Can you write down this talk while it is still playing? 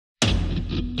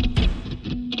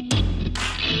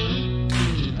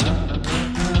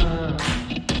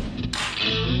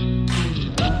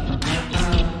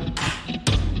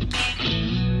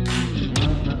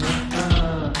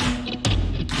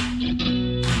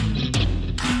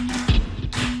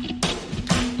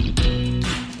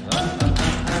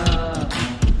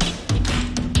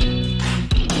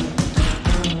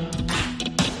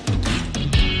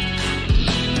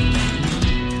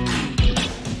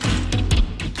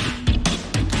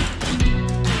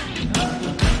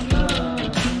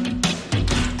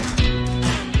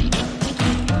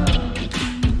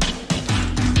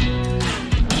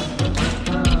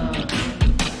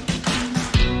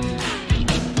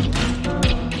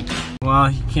well,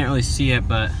 you can't really see it,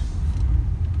 but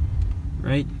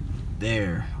right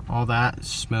there, all that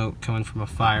smoke coming from a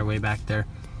fire way back there.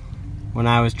 When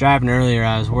I was driving earlier,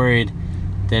 I was worried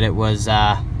that it was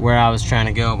where I was trying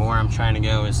to go, but where I'm trying to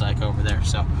go is like over there.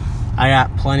 So I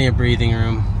got plenty of breathing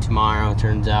room tomorrow, it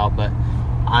turns out, but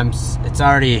it's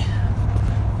already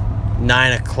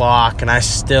 9 o'clock and I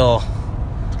still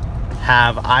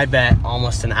have, I bet,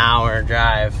 almost an hour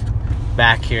drive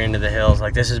back here into the hills.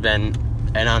 Like, this has been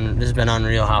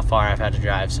unreal how far I've had to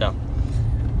drive. So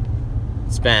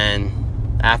it's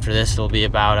been, after this it'll be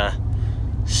about a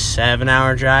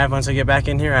 7-hour drive once I get back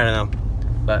in here. I don't know,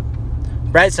 but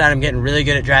bright side, I'm getting really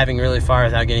good at driving really far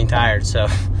without getting tired, so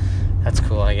that's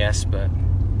cool, I guess. But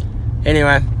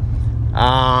anyway,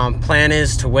 plan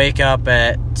is to wake up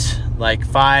at like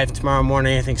 5 tomorrow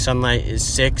morning. I think sunlight is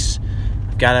 6.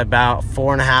 I've got about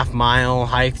 4.5 mile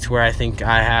hike to where I think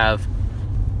I have,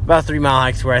 about 3 mile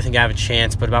hike to where I think I have a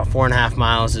chance, but about 4.5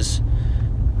 miles is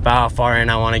about how far in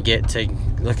I want to get to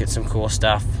look at some cool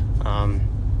stuff.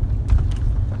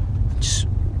 Just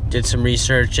did some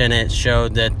research and it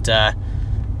showed that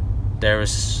there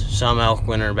was some elk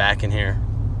winter back in here,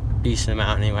 decent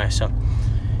amount anyway. So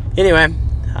anyway,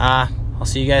 I'll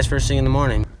see you guys first thing in the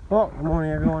morning. Well, good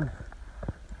morning, everyone.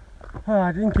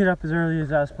 I didn't get up as early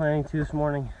as I was planning to this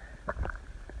morning.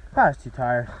 I was too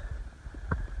tired.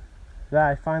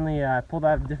 I finally pulled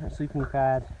out a different sleeping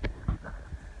pad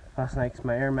last night because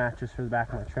my air mattress for the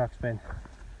back of my truck's been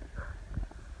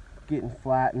getting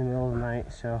flat in the middle of the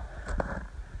night, so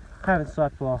I haven't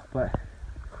slept well, but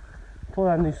pulled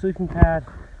out a new sleeping pad,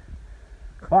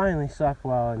 finally slept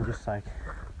well, and just like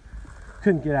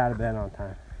couldn't get out of bed on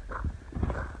time.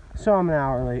 So I'm an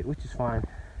hour late, which is fine.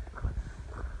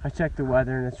 I checked the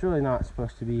weather and it's really not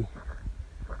supposed to be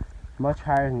much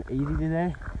higher than 80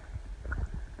 today.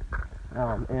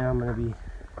 And I'm going to be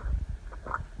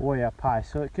way up high,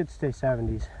 so it could stay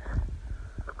 70s,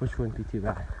 which wouldn't be too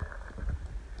bad.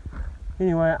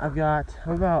 Anyway, I'm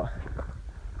about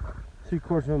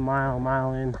 3/4 of a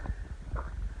mile in,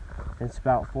 and it's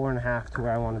about 4.5 to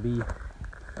where I want to be.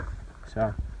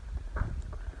 So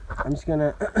I'm just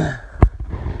gonna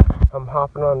I'm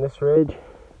hopping on this ridge.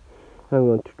 I'm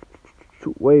going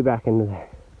way back into there,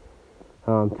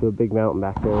 to a big mountain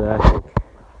back there that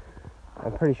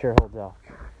I'm pretty sure holds elk.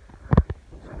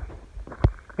 So,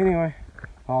 anyway,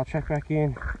 I'll check back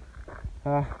in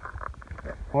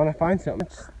when I find something.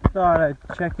 Just thought I'd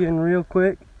check in real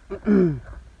quick.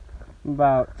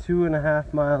 About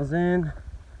 2.5 miles in.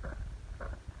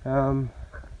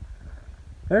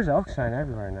 There's elk sign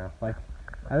everywhere now. Like,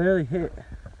 I literally hit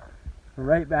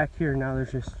right back here. Now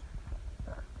there's just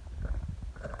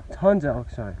tons of elk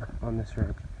sign on this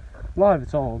ridge. A lot of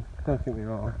it's old, don't get me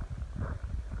wrong,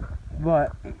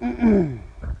 but it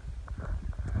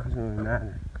doesn't really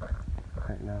matter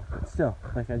right now. But still,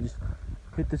 like, I just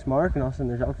hit this mark and all of a sudden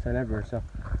there's elk sign everywhere. So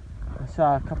I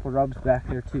saw a couple rubs back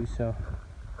there too, so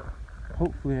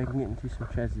hopefully I can get into some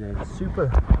sheds today. It's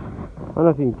super, I don't know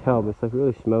if you can tell, but it's like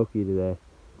really smoky today.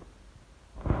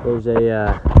 There's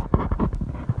a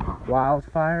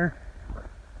wildfire.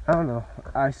 I don't know,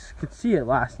 I could see it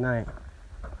last night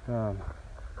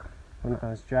when I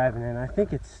was driving in. I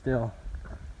think it's still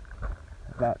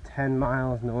about 10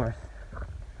 miles north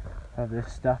of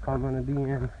this stuff I'm going to be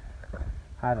in.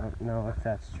 I don't know if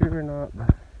that's true or not,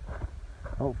 but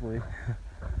hopefully.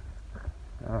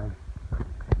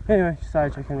 Anyway, just thought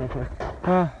I'd check in real quick.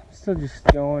 Still just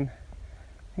going.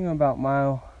 I think I'm about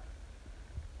mile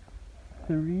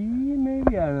 3,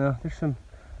 maybe? I don't know. There's one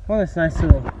of this nice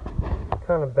little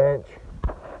kind of bench.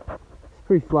 It's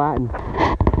pretty flat, and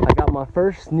I got my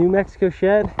first New Mexico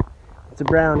shed. It's a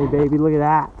brownie, baby. Look at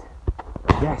that.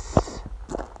 Yes.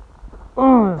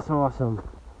 Oh, that's awesome.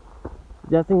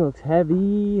 That thing looks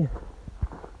heavy.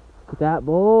 Look at that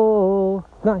bowl.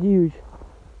 It's not huge.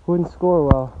 Wouldn't score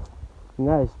well. And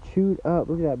that is chewed up.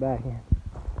 Look at that backhand.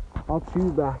 All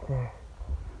chewed back there.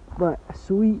 But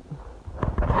sweet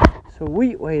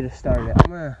way to start it.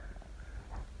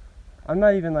 I'm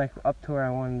not even like up to where I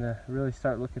wanted to really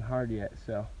start looking hard yet,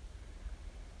 so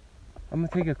I'm gonna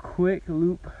take a quick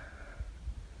loop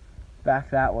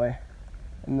back that way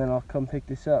and then I'll come pick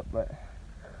this up. But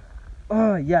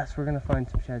oh yes, we're gonna find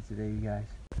some sheds today, you guys.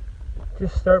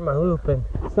 Just start my loop, and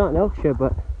it's not an elk shed,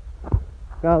 but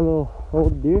got a little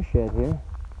old deer shed here.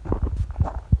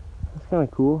 That's kind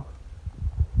of cool.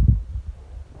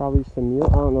 Probably just a mule.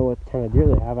 I don't know what kind of deer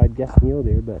they have. I'd guess mule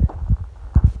deer, but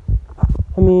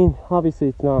I mean, obviously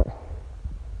it's not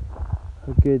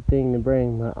a good thing to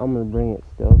bring, but I'm gonna bring it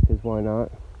still, because why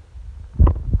not?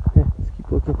 Yeah, let's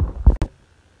keep looking.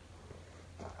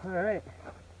 Alright,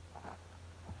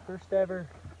 first ever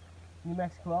New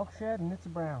Mexico elk shed, and it's a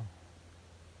brown.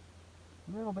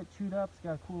 A little bit chewed up. It's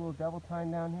got a cool little double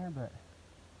tine down here, but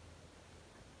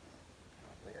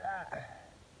look at that.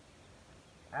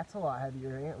 That's a lot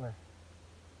heavier antler.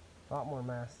 A lot more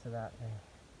mass to that thing.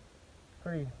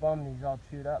 Pretty bummed he's all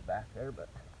chewed up back there, but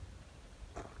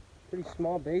pretty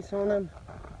small base on him.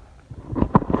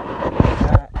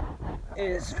 That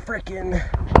is freaking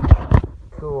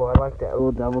cool. I like that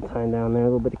little double tine down there. A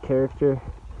little bit of character.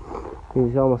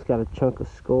 He's almost got a chunk of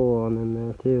skull on him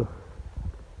there too.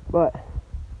 But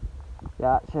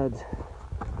that shed's,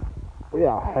 look at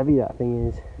how heavy that thing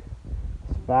is.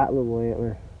 It's a fat little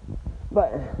antler.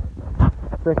 But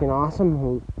freaking awesome.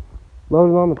 We'll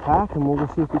load it on the pack and we'll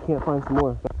go see if we can't find some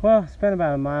more. Well, it's been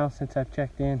about a mile since I've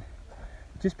checked in.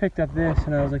 Just picked up this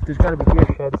and I was like, there's gotta be deer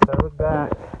sheds. So I look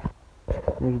back.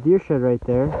 There's a deer shed right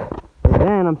there. And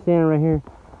then I'm standing right here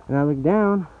and I look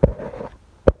down.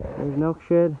 There's an elk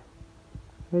shed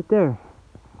right there.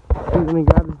 Let me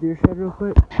grab this deer shed real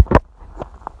quick.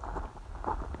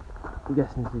 I'm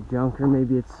guessing it's a junker.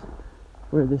 Maybe it's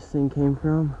where this thing came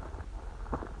from.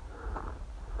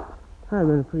 I've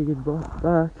been a pretty good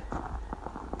buck.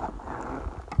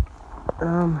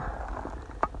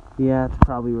 Yeah, it's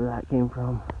probably where that came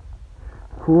from.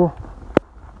 Cool.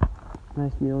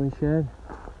 Nice muley shed.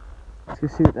 Let's go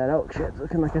see what that elk shed's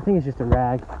looking like. I think it's just a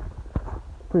rag.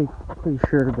 Pretty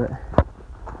sure, but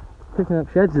picking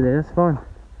up sheds today, that's fun.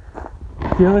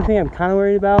 The only thing I'm kind of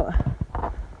worried about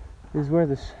is where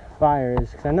this fire is,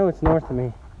 because I know it's north of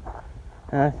me.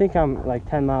 And I think I'm like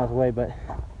 10 miles away, but it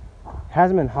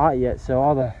hasn't been hot yet, so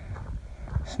all the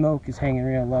smoke is hanging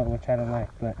real low, which I don't like,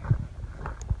 but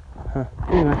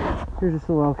anyway, here's this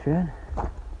little elk shed. I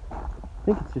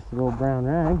think it's just a little brown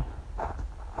rag.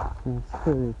 And it's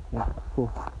clearly, yeah,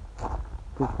 cool.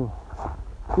 Cool.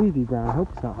 Please be brown. I hope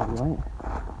it's not white.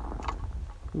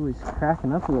 Ooh, he's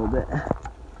cracking up a little bit.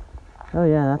 Oh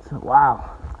yeah,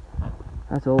 wow.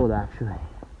 That's old actually.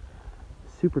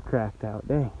 Super cracked out,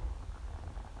 dang.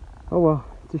 Oh well,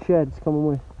 it's a shed, it's coming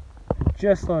with.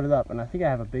 Just loaded up, and I think I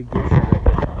have a big deer shed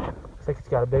right here. Looks like it's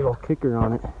got a big old kicker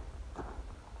on it.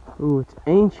 Ooh, it's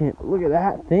ancient, but look at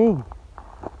that thing.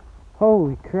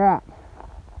 Holy crap.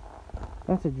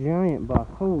 That's a giant buck,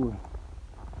 holy.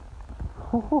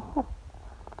 Oh,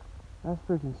 that's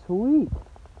freaking sweet.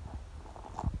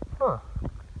 Huh.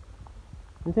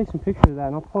 Let me take some pictures of that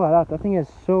and I'll pull that out. That thing has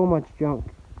so much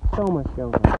junk. So much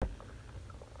junk.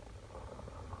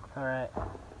 Alright.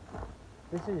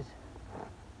 This is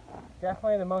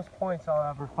definitely the most points I'll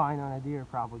ever find on a deer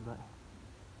probably, but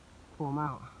pull them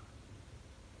out.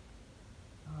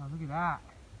 Oh, look at that.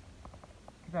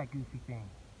 Look at that goofy thing.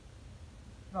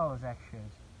 Look at all those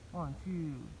extras. 1, 2,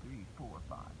 3, 4,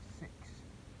 5, 6,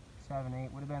 7,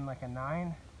 8. Would have been like a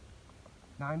 9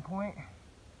 point.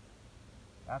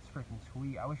 That's freaking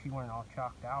sweet. I wish you weren't all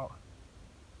chalked out.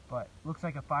 But looks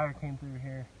like a fire came through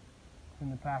here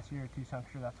in the past year or two, so I'm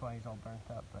sure that's why he's all burnt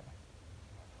up. But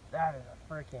that is a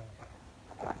freaking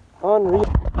unreal.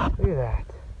 Look at that.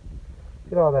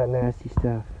 Look at all that nasty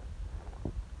stuff.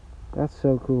 That's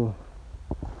so cool.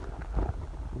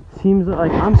 Seems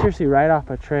like I'm seriously right off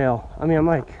a trail. I mean, I'm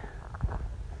like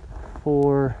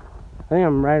I think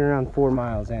I'm right around 4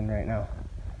 miles in right now.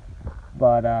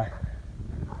 But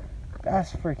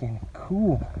that's freaking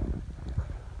cool.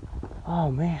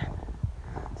 Oh man.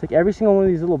 It's like every single one of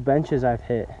these little benches I've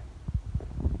hit.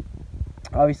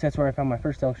 Obviously that's where I found my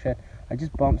first elk shed. I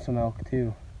just bumped some elk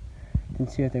too.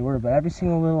 Didn't see what they were, but every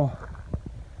single little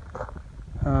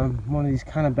one of these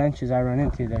kind of benches I run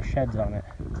into, there's sheds on it.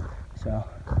 So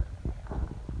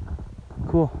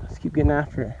cool. Let's keep getting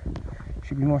after it.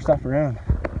 Should be more stuff around.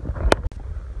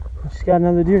 We just got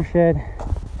another deer shed.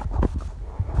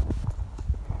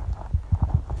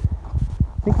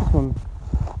 I think this one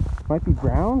might be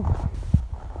brown.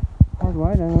 Hard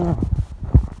white, I don't know.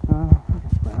 I think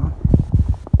it's brown.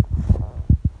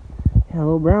 Yeah, a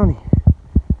little brownie.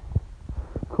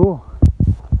 Cool.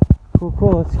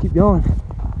 Cool. Let's keep going.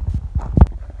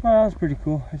 Well, that was pretty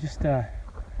cool. I just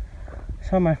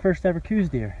saw my first ever coos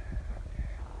deer.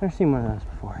 Never seen one of those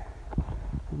before.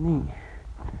 Neat.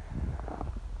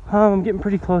 I'm getting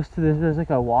pretty close to this. There's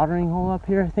like a watering hole up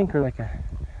here, I think, or like I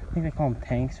think they call them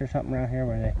tanks or something around here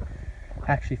where they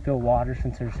actually fill water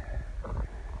since there's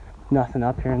nothing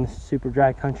up here in this super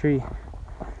dry country.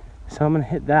 So I'm gonna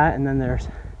hit that, and then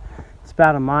it's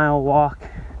about a mile walk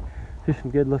through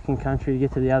some good looking country to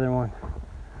get to the other one.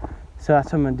 So that's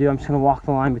what I'm gonna do. I'm just gonna walk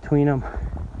the line between them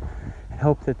and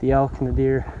hope that the elk and the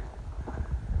deer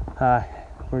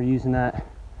we're using that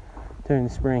during the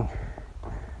spring.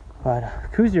 But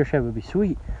coos deer shed would be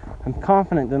sweet. I'm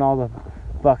confident that all the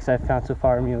bucks I've found so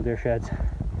far are mule deer sheds.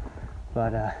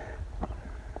 But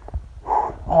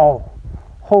oh,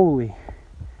 holy,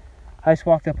 I just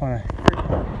walked up on a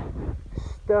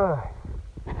stud.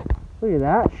 Look at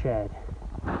that shed.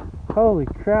 Holy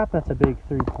crap, that's a big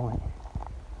 3-point.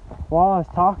 While I was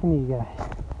talking to you guys,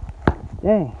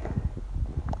 dang,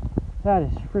 that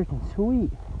is freaking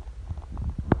sweet.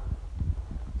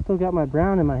 Still got my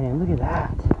brown in my hand. Look at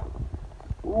that.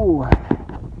 Ooh,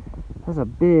 that's a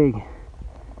big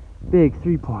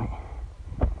 3-point.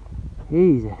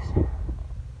 Jesus,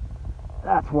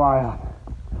 that's wild.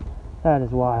 That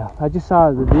is wild. I just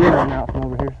saw the deer run out from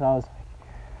over here, so I was like,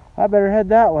 I better head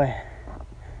that way.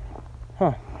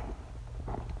 Huh.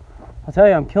 I'll tell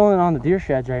you, I'm killing it on the deer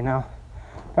sheds right now.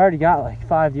 I've already got like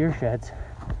 5 deer sheds.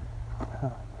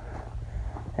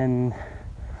 And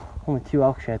only 2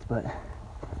 elk sheds, but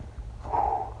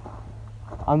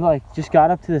I'm like, just got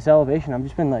up to this elevation. I've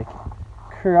just been like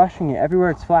crushing it. Everywhere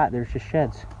it's flat, there's just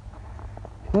sheds.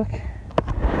 Look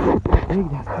how big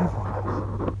that thing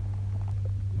was.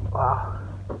 Wow.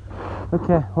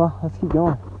 Okay, well, let's keep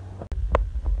going.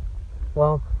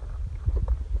 Well,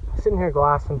 sitting here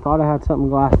glassing, thought I had something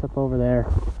glassed up over there.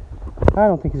 I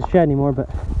don't think it's a shed anymore, but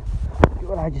look at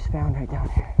what I just found right down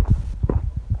here.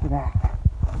 Look at that.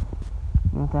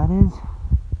 You know what that is?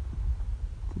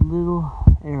 It's a little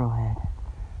arrowhead.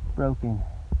 Broken.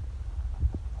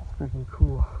 That's freaking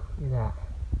cool. Look at that.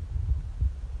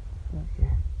 Look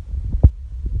here.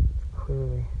 It's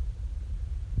clearly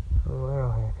a little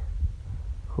arrowhead.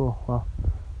 Cool. Well,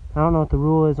 I don't know what the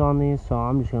rule is on these, so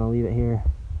I'm just going to leave it here.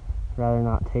 I'd rather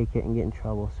not take it and get in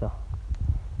trouble, so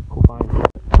cool find.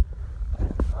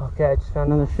 Okay, I just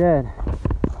found another shed.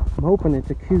 I'm hoping it's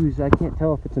a coos. I can't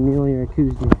tell if it's a muley or a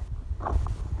coos deer.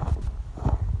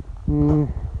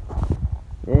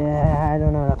 Yeah, I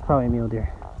don't know. That's probably a mule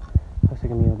deer. Looks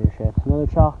like a mule deer shed. Another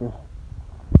chalker.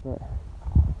 But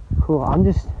cool. I'm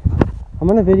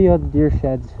gonna video the deer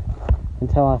sheds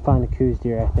until I find a coos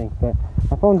deer, I think. But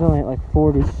my phone's only at like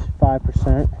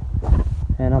 45%,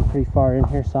 and I'm pretty far in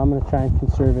here, so I'm gonna try and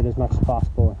conserve it as much as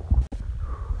possible.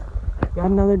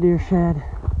 Got another deer shed.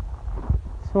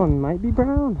 This one might be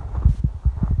brown.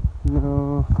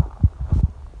 No.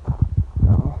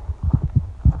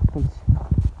 It's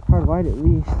hard white at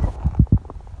least.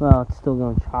 Well, it's still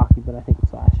going chalky, but I think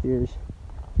it's last year's.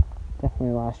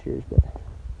 Definitely last year's, but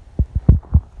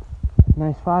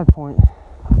nice 5-point.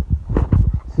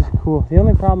 This is cool. The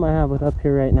only problem I have with up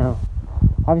here right now,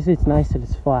 obviously it's nice that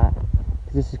it's flat,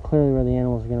 because this is clearly where the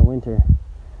animals are going to winter.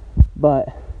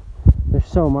 But there's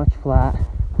so much flat,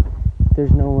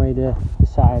 there's no way to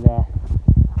decide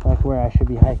like where I should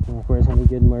be hiking, like where it's going to be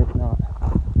good and where it's not.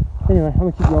 Anyway, I'm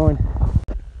going to keep going.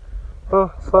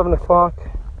 Well, it's 11 o'clock.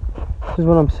 This is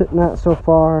what I'm sitting at so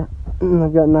far.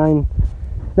 I've got nine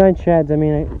sheds. I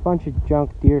mean, a bunch of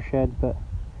junk deer sheds, but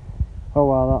oh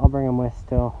well, I'll bring them with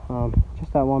still.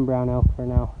 Just that one brown elk for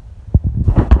now.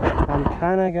 I'm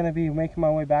kind of going to be making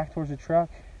my way back towards the truck.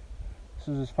 This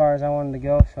is as far as I wanted to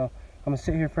go, so I'm going to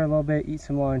sit here for a little bit, eat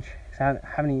some lunch, because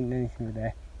I haven't eaten anything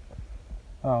today.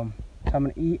 So I'm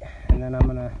going to eat, and then I'm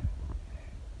going to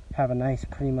have a nice,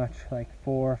 pretty much like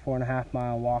 4.5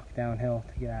 mile walk downhill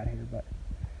to get out of here, but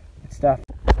good stuff.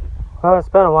 Well, it's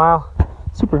been a while.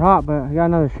 Super hot, but I got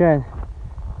another shed.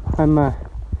 I'm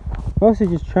mostly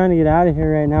just trying to get out of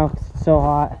here right now because it's so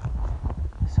hot.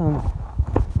 This one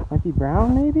might be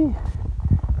brown, maybe?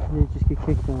 Or did it just get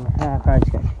kicked over? Ah, probably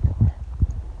just got kicked over.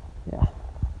 Yeah.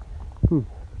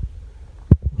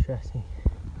 Interesting.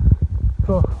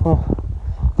 Cool. Well,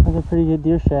 that's a pretty good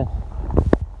deer shed.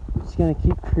 Just gonna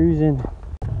keep cruising.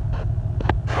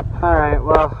 Alright,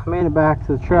 well, I made it back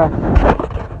to the truck.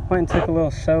 Went and took a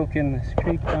little soak in this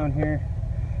creek down here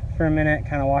for a minute,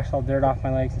 kind of washed all dirt off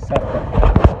my legs and stuff.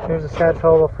 But here's the shed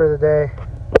total for the day.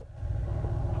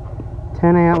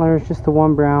 10 antlers, just the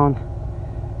one brown.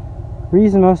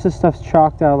 Reason most of this stuff's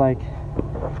chalked out, like,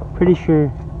 pretty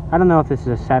sure, I don't know if this is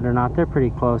a set or not, they're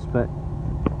pretty close, but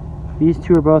these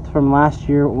two are both from last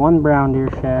year. One brown deer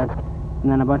shed,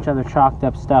 and then a bunch of other chalked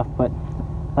up stuff, but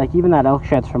like even that elk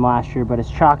shed's from last year, but it's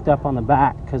chalked up on the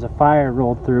back because a fire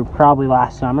rolled through probably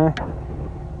last summer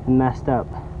and messed up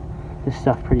this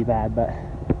stuff pretty bad. But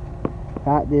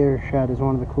that deer shed is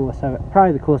one of the coolest,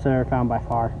 probably the coolest I've ever found by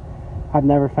far. I've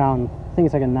never found, I think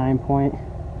it's like a 9-point,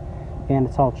 and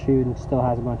it's all chewed and still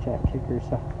has a bunch of kickers,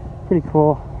 so pretty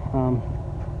cool.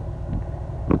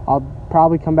 I'll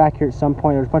probably come back here at some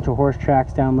point. There's a bunch of horse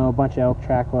tracks down low, a bunch of elk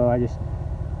track low. I just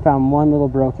found one little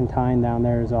broken tine down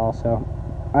there is all, so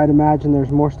I'd imagine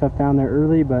there's more stuff down there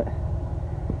early, but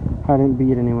I didn't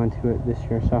beat anyone to it this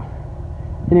year. So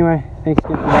anyway, thanks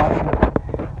again for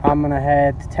watching. I'm gonna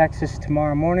head to Texas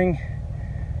tomorrow morning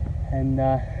and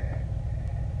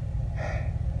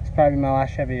probably my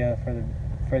last shot video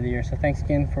for the year. So thanks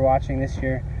again for watching this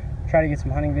year. Try to get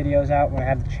some hunting videos out when I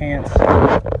have the chance.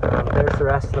 There's the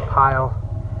rest of the pile.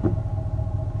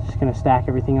 Just gonna stack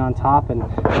everything on top and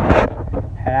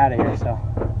head out of here. So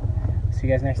see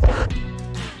you guys next time.